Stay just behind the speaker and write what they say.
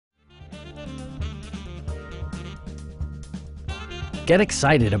Get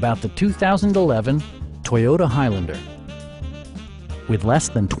excited about the 2011 Toyota Highlander. With less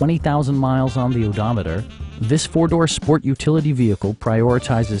than 20,000 miles on the odometer, this four-door sport utility vehicle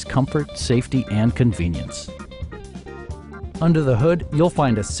prioritizes comfort, safety, and convenience. Under the hood, you'll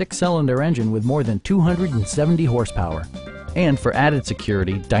find a 6-cylinder engine with more than 270 horsepower. And for added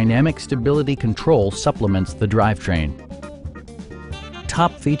security, dynamic stability control supplements the drivetrain.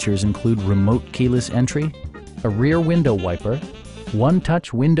 Top features include remote keyless entry, a rear window wiper,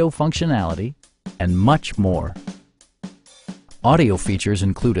 one-touch window functionality, and much more. Audio features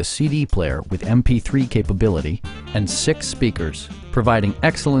include a CD player with MP3 capability and 6 speakers, providing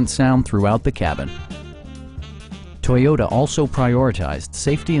excellent sound throughout the cabin. Toyota also prioritized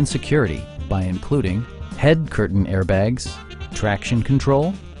safety and security by including head curtain airbags, traction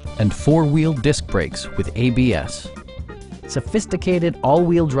control, and 4-wheel disc brakes with ABS. Sophisticated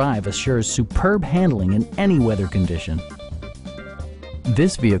all-wheel drive assures superb handling in any weather condition.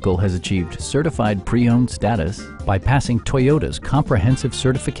 This vehicle has achieved certified pre-owned status by passing Toyota's comprehensive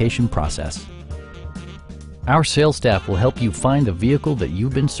certification process. Our sales staff will help you find the vehicle that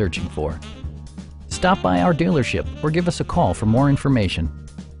you've been searching for. Stop by our dealership or give us a call for more information.